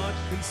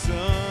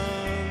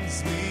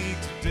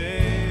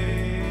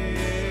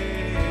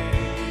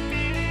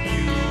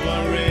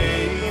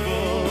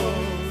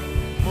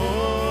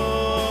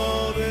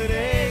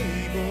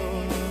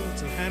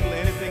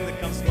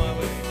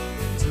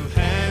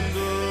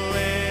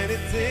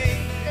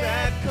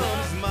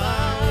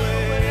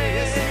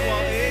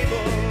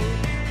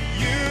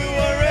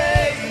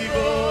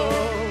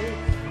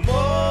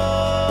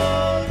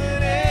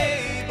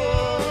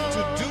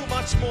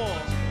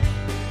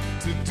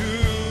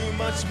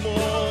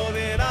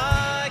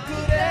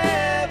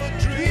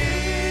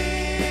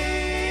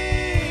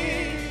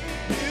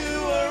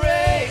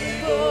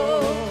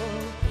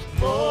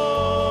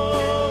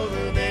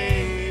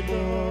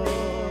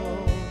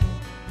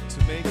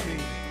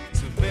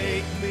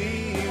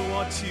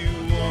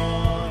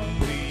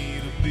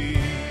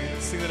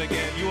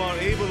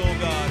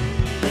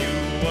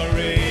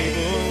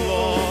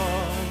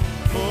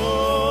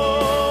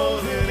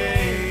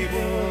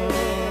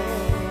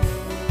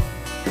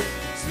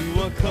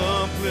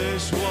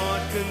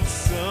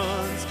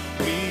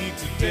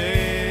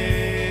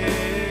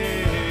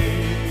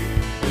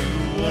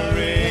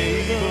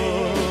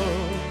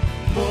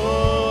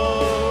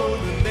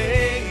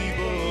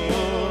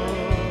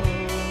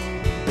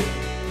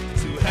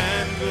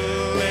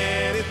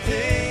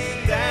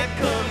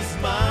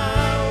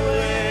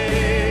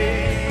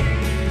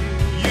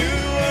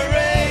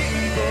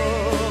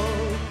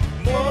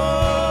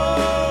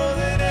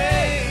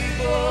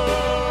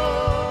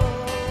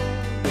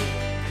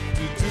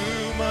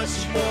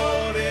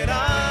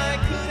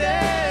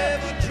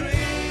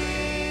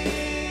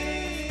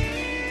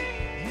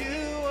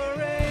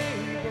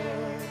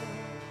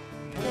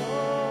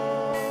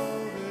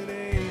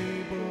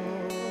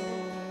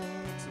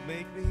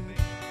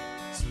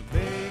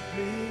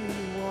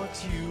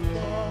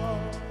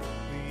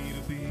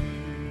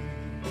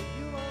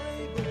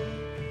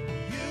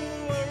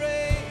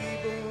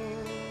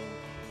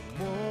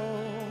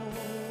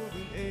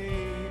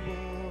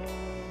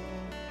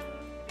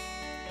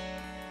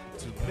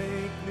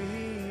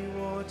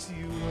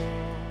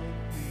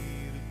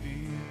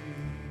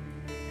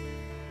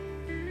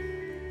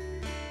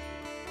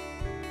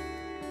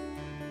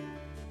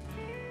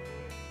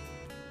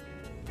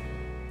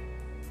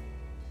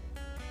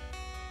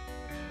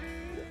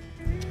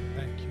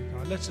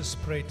let's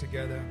just pray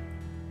together.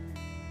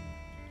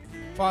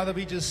 Father,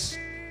 we just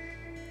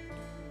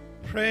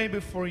pray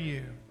before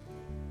you.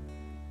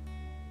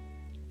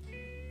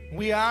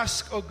 We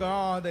ask, oh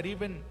God, that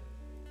even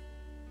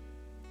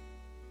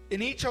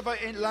in each of our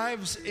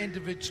lives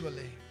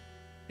individually,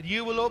 that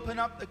you will open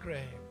up the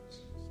graves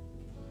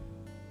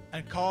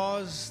and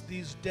cause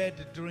these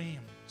dead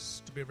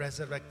dreams to be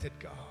resurrected,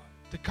 God,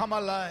 to come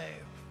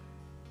alive.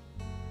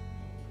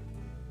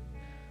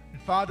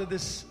 And Father,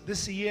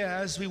 this year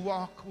as we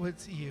walk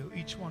with you,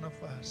 each one of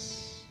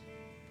us,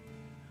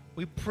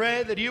 we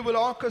pray that you will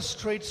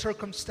orchestrate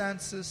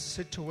circumstances,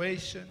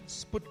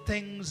 situations, put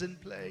things in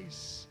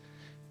place,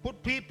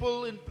 put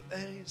people in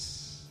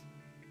place,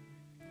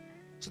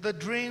 so the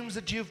dreams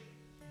that you've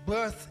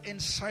birthed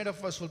inside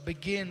of us will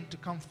begin to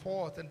come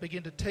forth and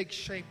begin to take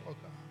shape, oh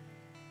God.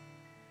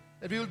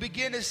 That we will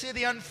begin to see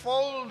the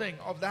unfolding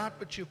of that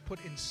which you've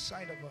put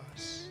inside of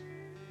us.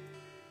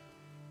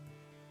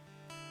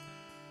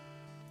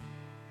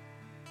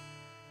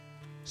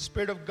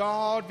 Spirit of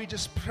God, we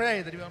just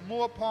pray that you will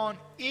move upon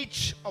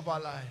each of our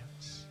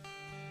lives,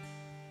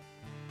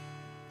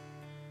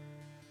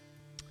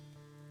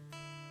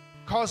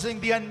 causing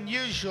the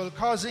unusual,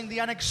 causing the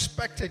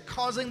unexpected,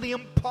 causing the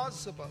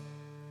impossible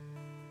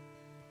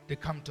to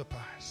come to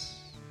pass.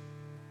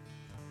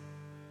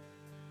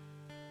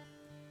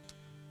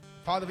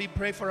 Father, we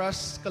pray for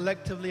us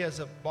collectively as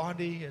a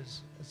body,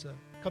 as a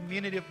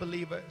community of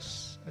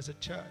believers, as a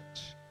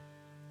church.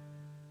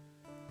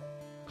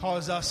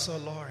 Cause us, O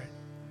Lord,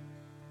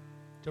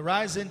 to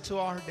rise into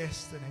our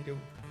destiny, to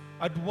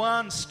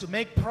advance, to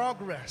make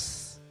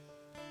progress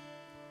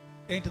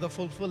into the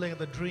fulfilling of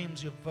the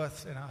dreams you've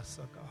birthed in us,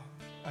 O God,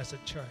 as a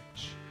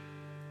church.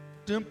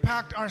 To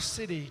impact our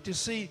city, to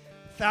see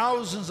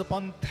thousands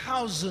upon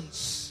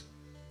thousands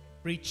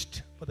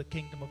reached for the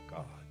kingdom of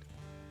God.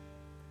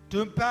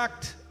 To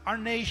impact our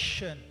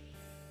nation,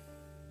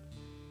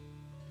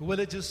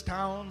 villages,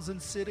 towns, and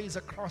cities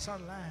across our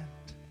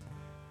land.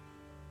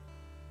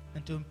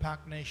 And to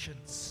impact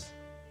nations,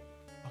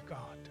 oh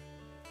God.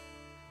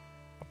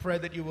 I pray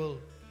that you will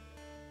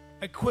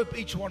equip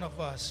each one of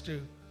us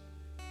to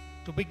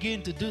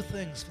begin to do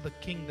things for the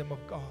kingdom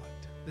of God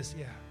this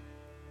year.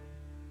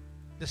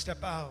 To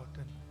step out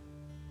and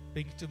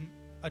begin to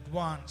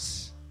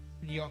advance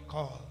in your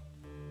call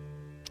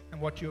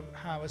and what you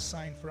have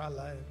assigned for our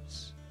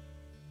lives.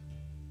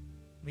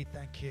 We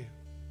thank you.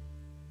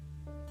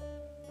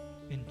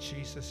 In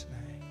Jesus'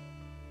 name.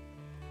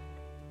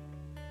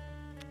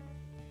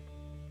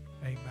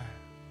 Amen.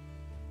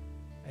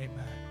 Amen.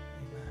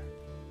 Amen.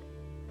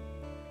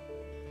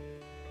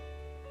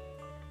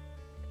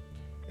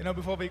 You know,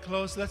 before we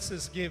close, let's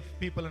just give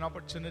people an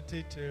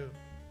opportunity to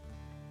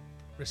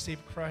receive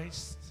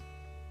Christ.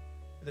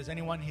 If there's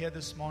anyone here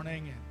this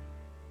morning and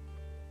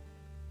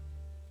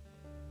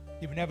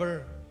you've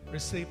never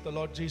received the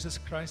Lord Jesus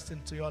Christ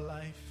into your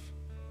life,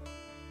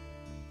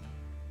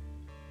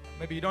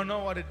 maybe you don't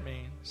know what it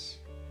means.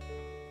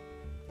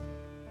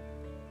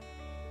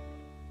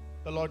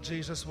 The Lord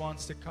Jesus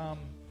wants to come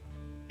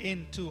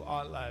into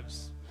our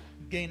lives,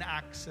 gain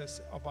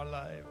access of our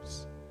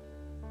lives.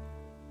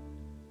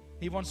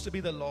 He wants to be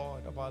the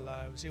Lord of our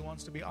lives. He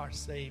wants to be our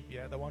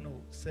Savior, the one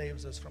who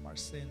saves us from our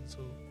sins,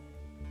 who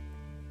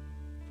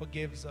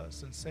forgives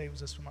us and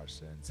saves us from our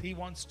sins. He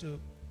wants to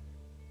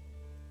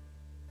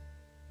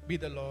be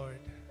the Lord,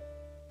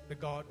 the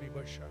God we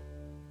worship.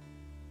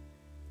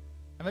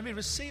 And when we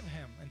receive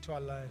Him into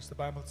our lives, the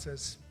Bible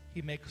says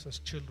He makes us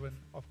children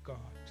of God.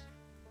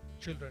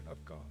 Children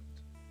of God.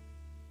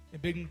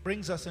 It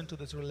brings us into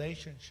this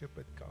relationship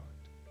with God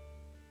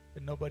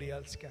that nobody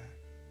else can.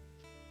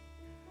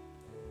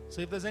 So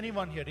if there's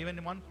anyone here,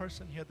 even one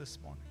person here this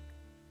morning,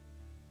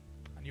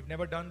 and you've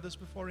never done this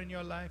before in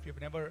your life,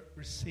 you've never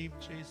received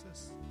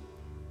Jesus,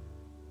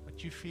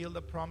 but you feel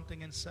the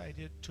prompting inside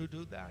you to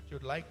do that,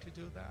 you'd like to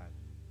do that,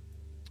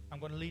 I'm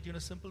going to lead you in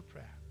a simple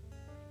prayer.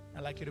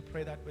 I'd like you to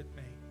pray that with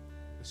me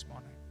this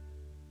morning.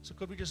 So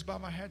could we just bow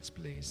our heads,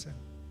 please, and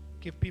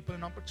give people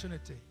an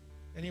opportunity.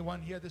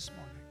 Anyone here this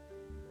morning?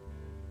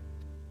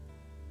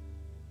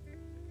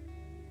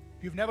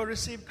 If you've never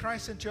received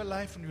Christ into your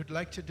life and you'd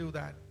like to do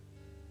that,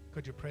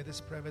 could you pray this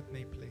prayer with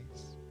me,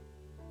 please?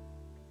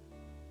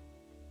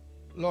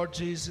 Lord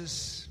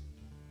Jesus,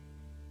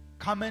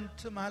 come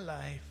into my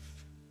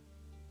life.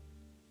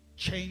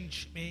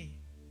 Change me.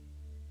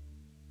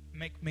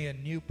 Make me a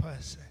new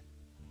person.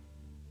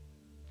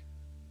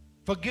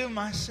 Forgive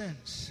my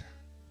sins.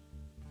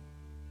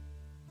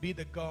 Be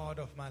the God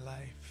of my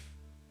life.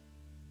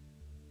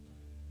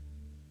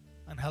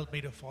 And help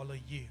me to follow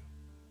you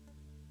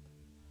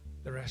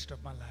the rest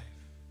of my life.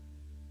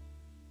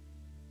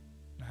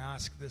 And I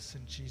ask this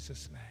in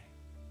Jesus' name.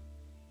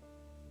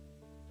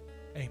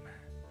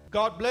 Amen.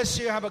 God bless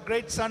you. Have a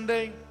great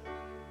Sunday,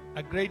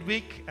 a great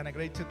week, and a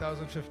great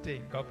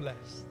 2015. God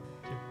bless.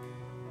 Thank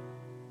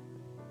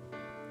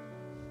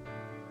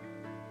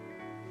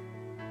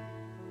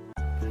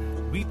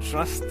you. We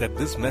trust that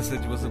this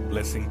message was a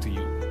blessing to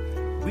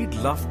you. We'd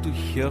love to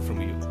hear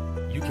from you.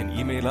 You can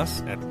email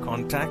us at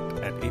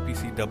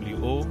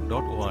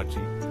contact@apcwo.org.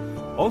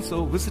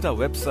 Also, visit our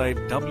website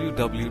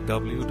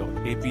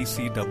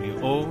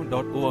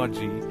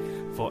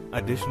www.apcwo.org for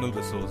additional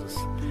resources.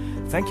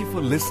 Thank you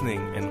for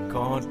listening, and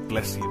God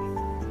bless you.